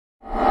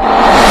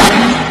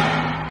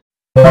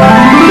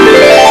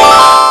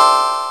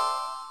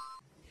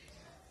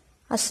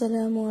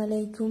আসসালামু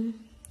আলাইকুম।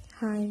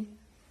 হাই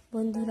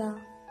বন্ধুরা,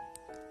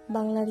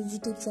 বাংলার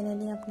ইউটিউব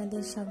চ্যানেলে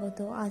আপনাদের স্বাগত।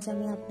 আজ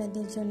আমি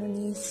আপনাদের জন্য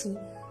নিয়ে এসেছি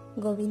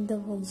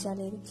গোবিন্দভোগ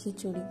চালের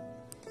খিচুড়ি।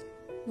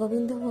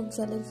 গোবিন্দভোগ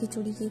চালের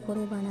খিচুড়ি কী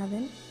করে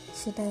বানাবেন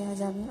সেটাই আজ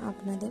আমি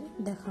আপনাদের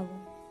দেখাবো।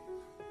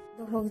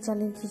 গোবিন্দভোগ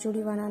চালের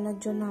খিচুড়ি বানানোর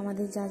জন্য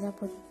আমাদের যা যা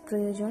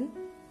প্রয়োজন,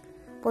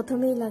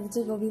 প্রথমেই লাগছে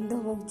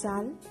গোবিন্দভোগ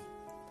চাল,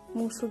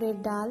 মুসুরের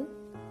ডাল,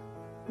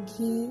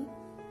 ঘি,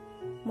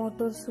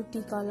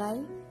 মটরশুঁটি কলাই,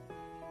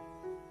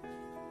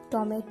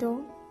 টমেটো,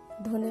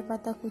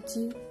 ধনেপাতা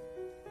কুচি,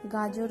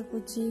 গাজর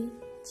কুচি,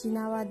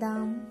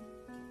 চীনাবাদাম,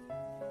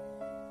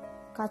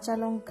 কাঁচা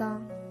লঙ্কা,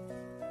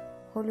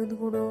 হলুদ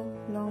গুঁড়ো,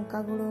 লঙ্কা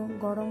গুঁড়ো,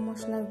 গরম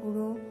মশলার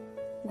গুঁড়ো,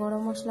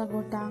 গরম মশলা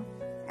গোটা,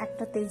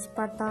 একটা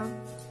তেজপাতা,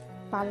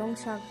 পালং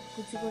শাক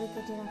কুচি করে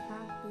কেটে রাখা,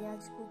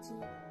 পেঁয়াজ কুচি,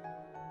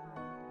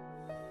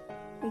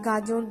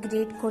 গাজর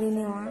গ্রেট করে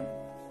নেওয়া,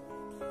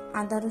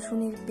 আদা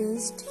রসুনের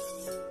পেস্ট,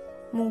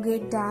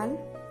 মুগের ডাল,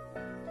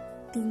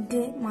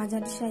 3টে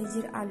মাঝারি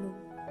সাইজের আলু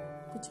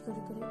কুচি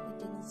করে করে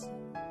কেটে নিয়েছি।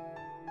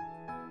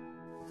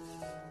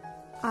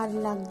 আর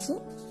লাগছে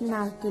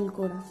নারকেল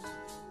কোড়া,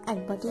 1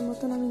 বাটির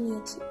মতন আমি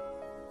নিয়েছি।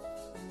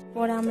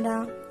 পর আমরা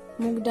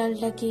মুগ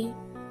ডালটাকে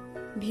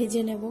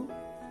ভেজে নেব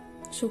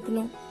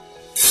শুকনো।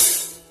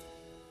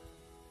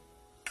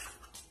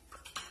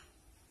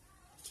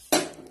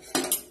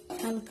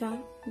 হালকা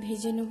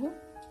ভেজে নেব,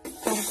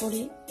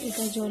 তারপরে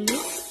এটা জলে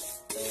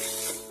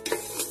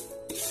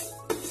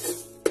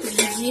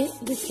ভিজিয়ে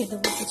রেখে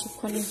দেবো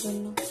কিছুক্ষণের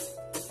জন্য।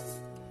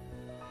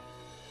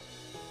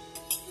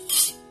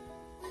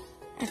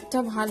 একটা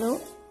ভালো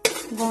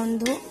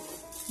গন্ধ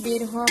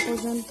বের হওয়া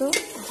পর্যন্ত,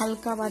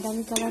 হালকা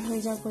বাদামি কালার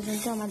হয়ে যাওয়া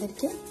পর্যন্ত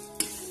আমাদেরকে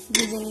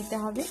ভেজে নিতে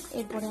হবে।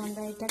 এরপরে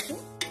আমরা এটাকে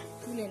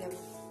তুলে নেব।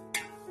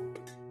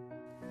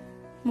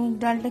 মুগ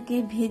ডালটাকে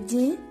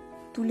ভেজে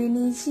তুলে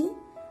নিয়েছি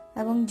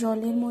এবং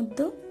জলের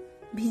মধ্যে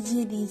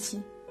ভিজিয়ে দিয়েছি।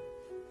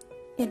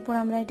 এরপর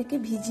আমরা এটাকে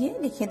ভিজিয়ে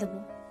রেখে দেব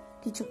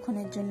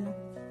কিছুক্ষণের জন্য।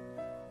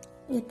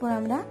 এরপর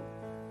আমরা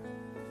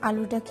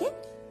আলুটাকে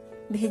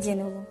ভেজে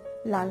নেব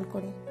লাল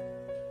করে।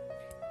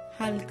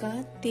 হালকা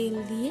তেল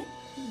দিয়ে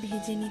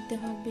ভেজে নিতে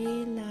হবে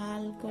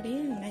লাল করে।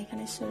 আমরা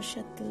এখানে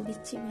সরষের তেল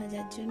দিচ্ছি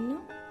ভাজার জন্য।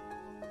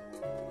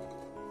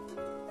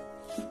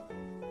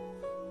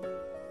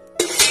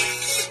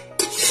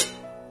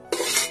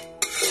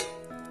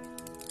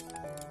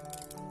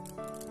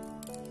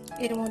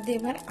 এর মধ্যে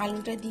এবার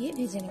আলুটা দিয়ে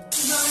ভেজে নেব।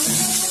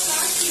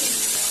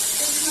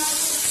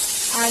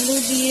 আলু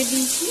দিয়ে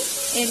দিয়েছি।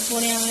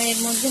 এরপরে আমরা এর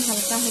মধ্যে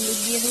হালকা হলুদ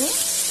দিয়ে দেবো।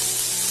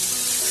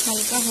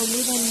 হালকা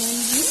হলুদ আর নুন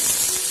দিয়ে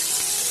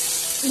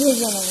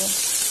ভেজে নেব।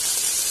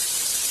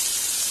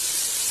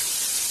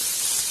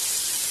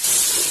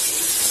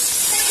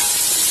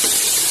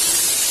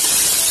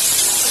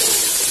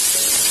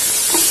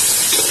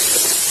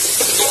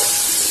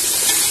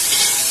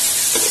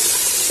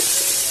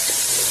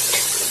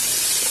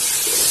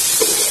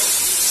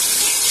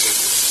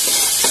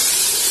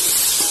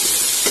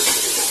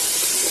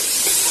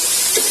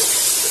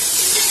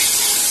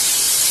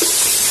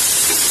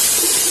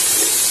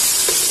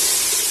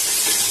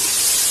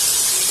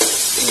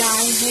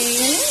 লাল হয়ে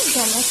গেলে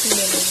আমরা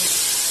তুলে নেব।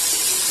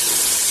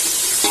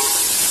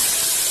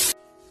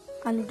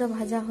 আলুটা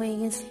ভাজা হয়ে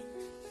গেছে,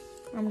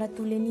 আমরা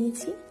তুলে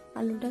নিয়েছি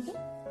আলুটাকে।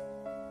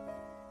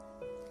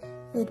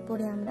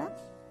 এরপরে আমরা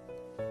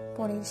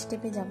পরের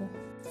স্টেপে যাব।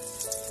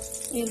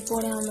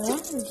 এরপরে আমরা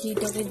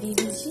ঘিটাকে দিয়ে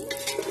দিয়েছি।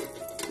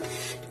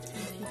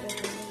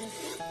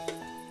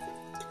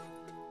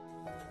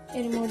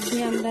 এর মধ্যে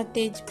আমরা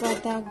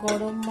তেজপাতা,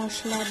 গরম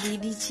মশলা দিয়ে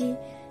দিচ্ছি।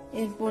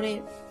 এরপরে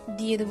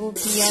দিয়ে দেবো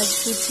পেঁয়াজ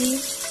কুচি।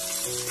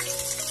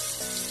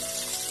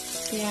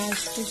 পেঁয়াজ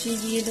কুচি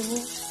দিয়ে দেবো,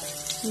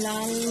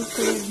 লাল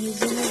করে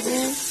ভেজে নেব।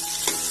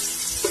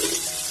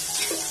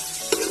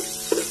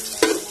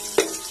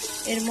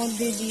 এর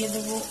মধ্যে দিয়ে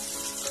দেবো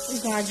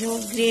গাজর,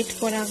 গ্রেট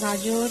করা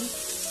গাজর,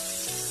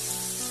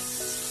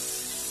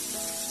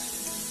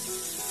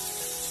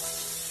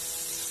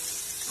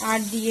 আর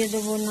দিয়ে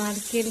দেবো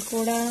নারকেল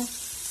কোড়া,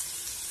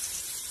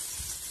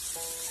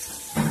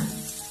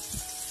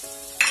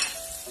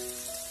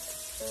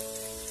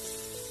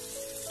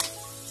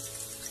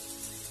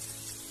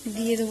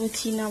 দিয়ে দেবো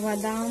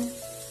চীনাবাদাম,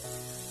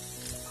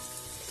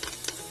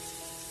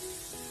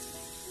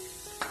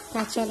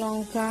 কাঁচা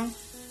লঙ্কা,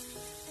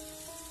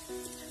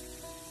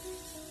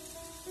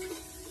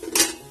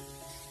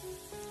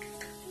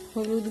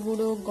 হলুদ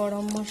গুঁড়ো,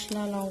 গরম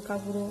মশলা, লঙ্কা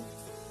গুঁড়ো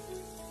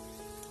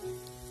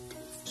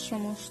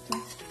সমস্ত।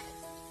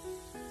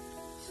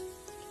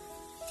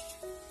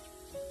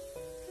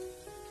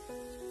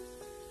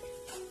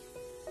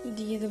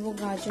 দিয়ে দেবো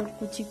গাজর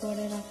কুচি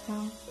করে রাখা।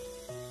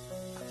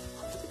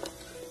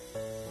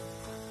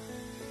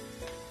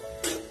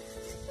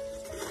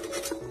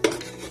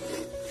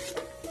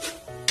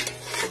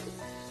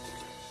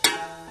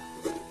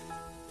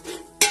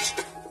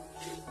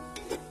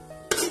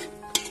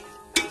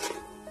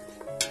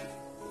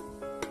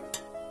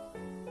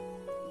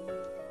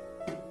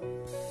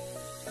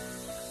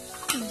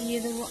 দিয়ে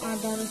দেবো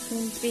আদা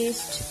রসুন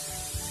পেস্ট।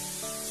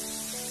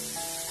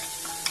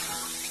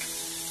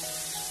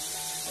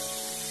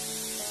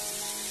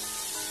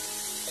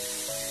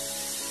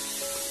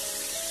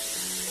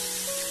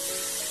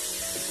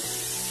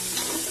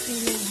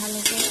 এগুলো ভালো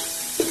করে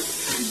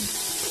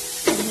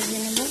ভেজে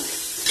নেব।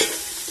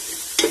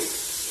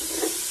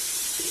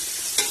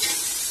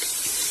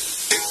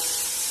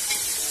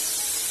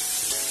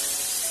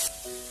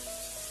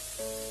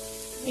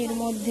 এর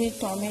মধ্যে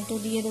টমেটো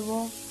দিয়ে দেবো,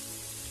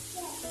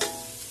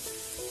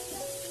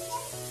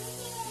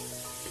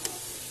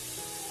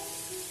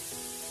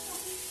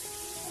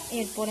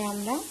 এরপরে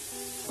আমরা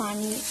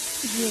পানি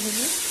দিয়ে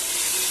দেবো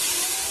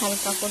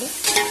হালকা করে।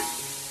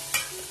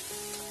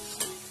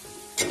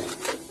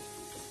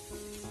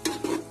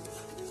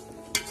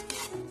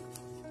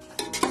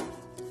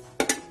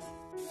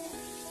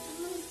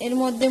 এর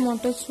মধ্যে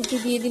মটরশুঁটি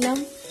দিয়ে দিলাম,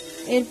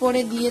 এরপরে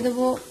দিয়ে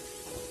দেবো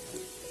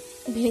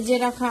ভেজে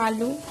রাখা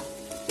আলু,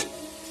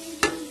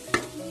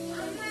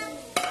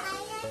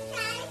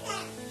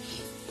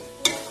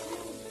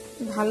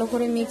 ভালো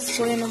করে মিক্স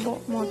করে নেব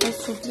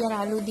মটরশুঁটি আর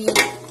আলু দিয়ে।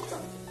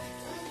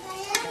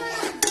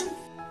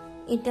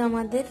 এটা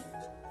আমাদের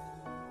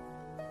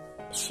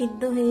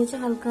সিদ্ধ হয়ে গেছে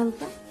হালকা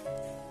হালকা,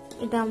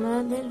 এটা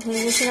আমাদের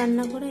হয়ে গেছে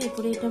রান্না করে।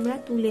 এরপরে এটা আমরা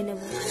তুলে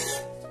নেব,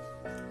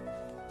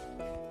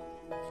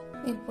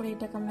 এরপরে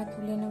এটাকে আমরা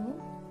তুলে নেব।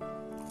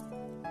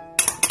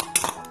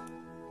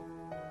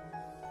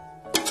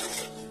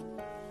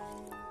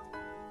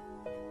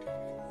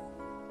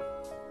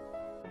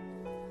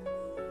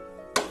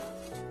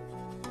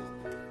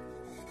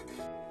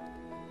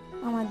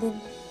 আমাদের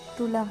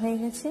তুলা হয়ে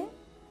গেছে।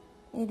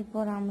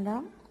 এরপর আমরা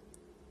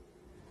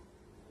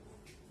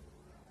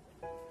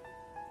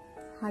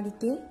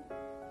হাঁড়িতে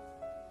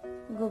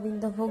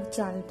গোবিন্দভোগ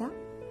চালটা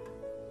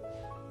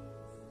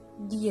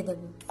দিয়ে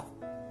দেব,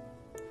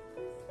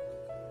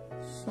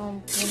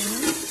 সম্পূর্ণ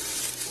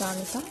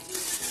চালটা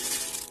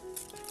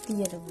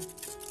দিয়ে দেব।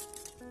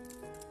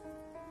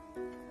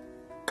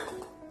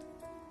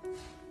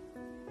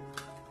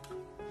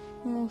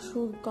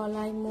 মসুর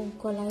কলাই, মুগ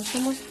কলাই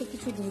সমস্ত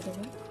কিছু দিয়ে দেব।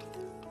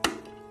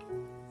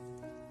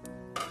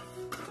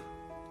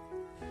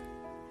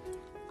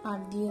 আর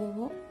দিয়ে দেব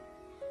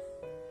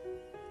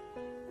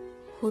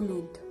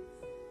হলুদ,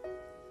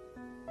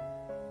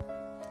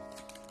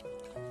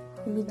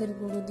 হলুদের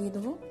গুঁড়ো দিয়ে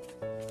দেবো।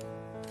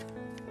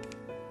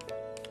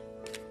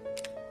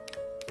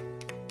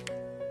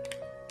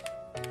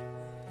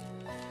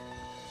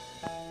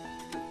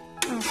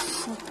 আর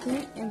সাথে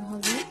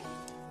এভাবে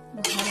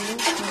ভালো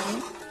করে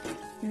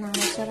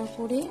নাড়াচাড়া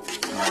করে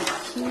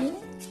মাখিয়ে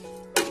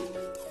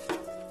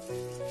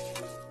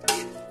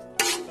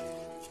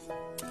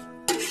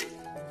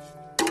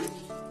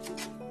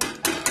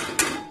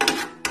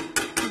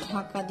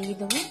ঢাকা দিয়ে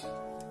দেবো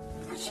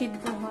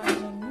সিদ্ধ হওয়ার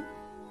জন্য।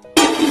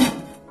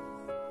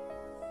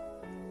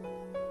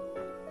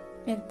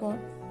 এরপর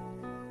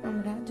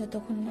আমরা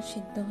যতক্ষণ না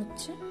সিদ্ধ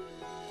হচ্ছে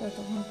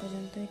ততক্ষণ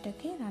পর্যন্ত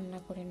এটাকে রান্না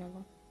করে নেব।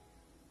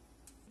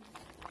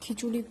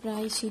 খিচুড়ি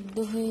প্রায় সিদ্ধ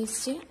হয়ে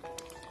এসছে,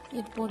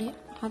 এরপরে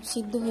হাফ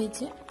সিদ্ধ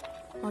হয়েছে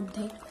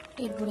অর্ধেক।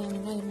 এরপরে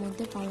আমরা এর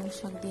মধ্যে পালং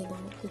শাক দিয়ে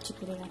দেবো কুচি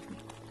করে রাখি,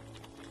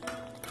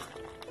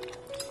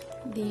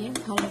 দিয়ে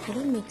ভালো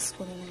করে মিক্স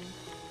করে নেব।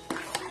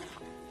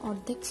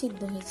 অর্ধেক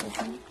সিদ্ধ হয়েছে,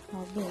 এখন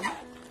হবে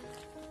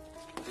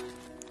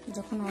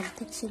যখন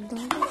অর্ধেক সিদ্ধ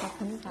হবে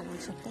তখনই পালং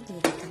শাকটা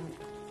দিয়ে দিতে হবে।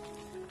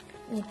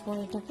 এরপর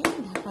এটাকে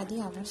ঢাকা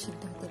দিয়ে আবার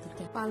সিদ্ধ হতে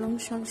দিতে হবে। পালং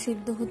শাক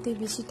সিদ্ধ হতে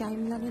বেশি টাইম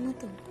লাগে না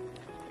তো,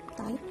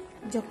 তাই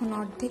যখন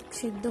অর্ধেক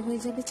সিদ্ধ হয়ে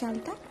যাবে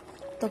চালটা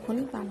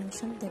তখনই পালং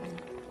শাক দেবেন।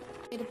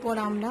 এরপর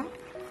আমরা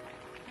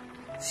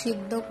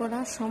সিদ্ধ করা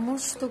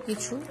সমস্ত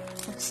কিছু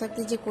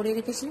একসাথে যে করে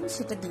রেখেছিলাম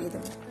সেটা দিয়ে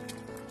দেবো।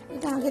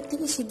 এটা আগের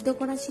থেকে সিদ্ধ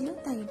করা ছিল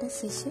তাই এটা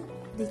শেষে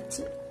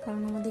দিচ্ছি,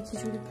 কারণ আমাদের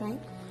খিচুড়ি প্রায়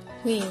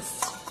হয়ে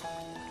এসছে।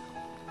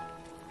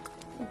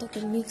 এটাকে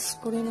মিক্স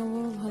করে নেব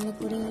ভালো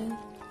করে।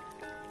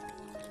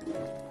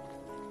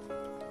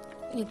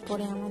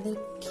 এরপরে আমাদের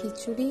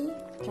খিচুড়ি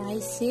প্রায়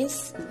শেষ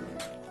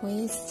হয়ে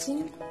এসছে।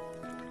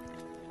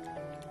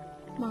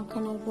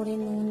 মাখানোর পরে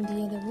নুন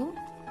দিয়ে দেব,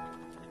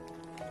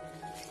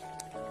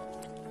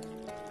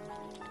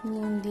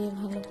 নুন দিয়ে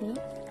ভালো করে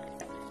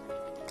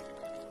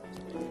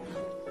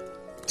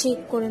চেক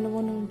করে নেব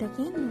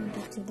নুনটাকে।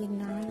 নুনটা যদি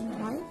না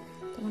হয়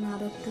তখন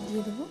আরও একটু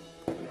দিয়ে দেবো,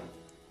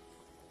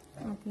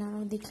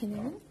 আপনারাও দেখে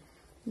নেবেন।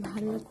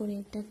 ভালো করে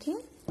এটাকে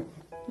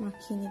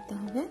মাখিয়ে নিতে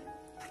হবে।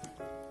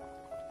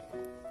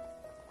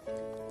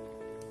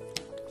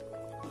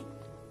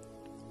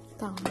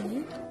 তাহলে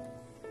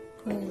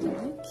হয়ে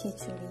যাবে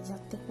খিচুড়ি,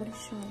 যাতে করে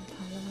সব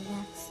ভালোভাবে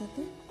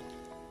একসাথে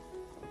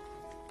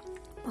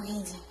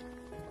হয়ে যায়।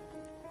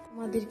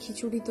 আমাদের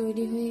খিচুড়ি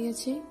তৈরি হয়ে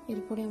গেছে।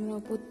 এরপরে আমরা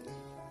উপর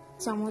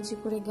চামচে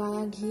করে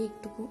গায়া ঘি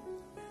একটু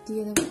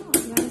দিয়ে দেবো।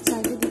 আপনারা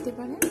চাইলে দিতে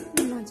পারেন,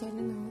 না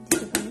চাইলে নাও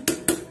দিতে পারেন।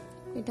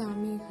 এটা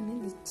আমি এখানে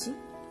দিচ্ছি।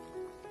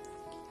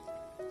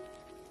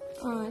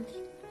 আর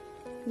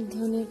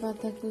ধনে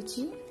পাতা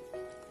কুচি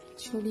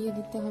ছড়িয়ে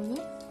দিতে হবে।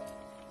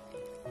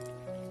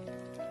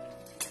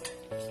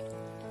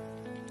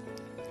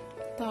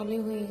 তাহলে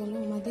হয়ে গেল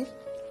আমাদের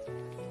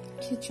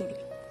খিচুড়ি।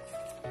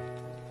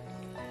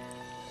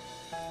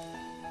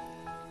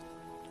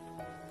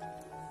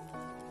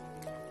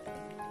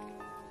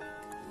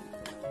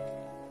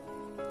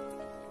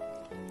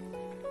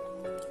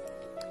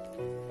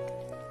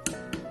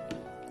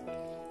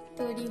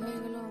 রেডি হয়ে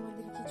গেল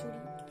আমাদের খিচুড়ি।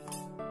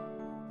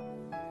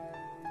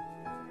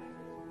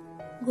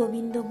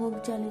 গোবিন্দভোগ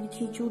চালের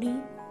খিচুড়ি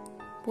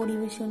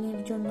পরিবেশনের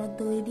জন্য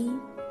তৈরি।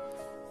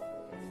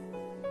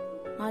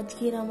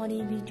 আজকের আমার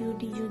এই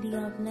ভিডিওটি যদি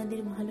আপনাদের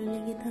ভালো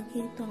লেগে থাকে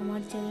তো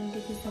আমার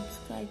চ্যানেলটিকে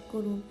সাবস্ক্রাইব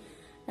করুন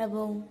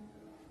এবং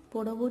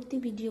পরবর্তী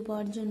ভিডিও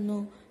পাওয়ার জন্য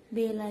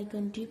বেল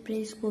আইকনটি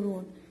প্রেস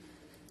করুন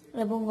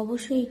এবং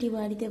অবশ্যই এটি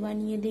বাড়িতে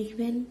বানিয়ে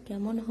দেখবেন।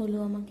 কেমন হলো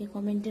আমাকে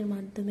কমেন্টের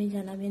মাধ্যমে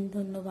জানাবেন।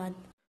 ধন্যবাদ।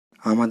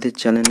 আমাদের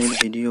চ্যানেলের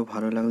ভিডিও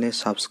ভালো লাগলে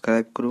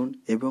সাবস্ক্রাইব করুন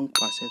এবং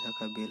পাশে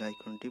থাকা বেল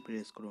আইকনটি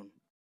প্রেস করুন।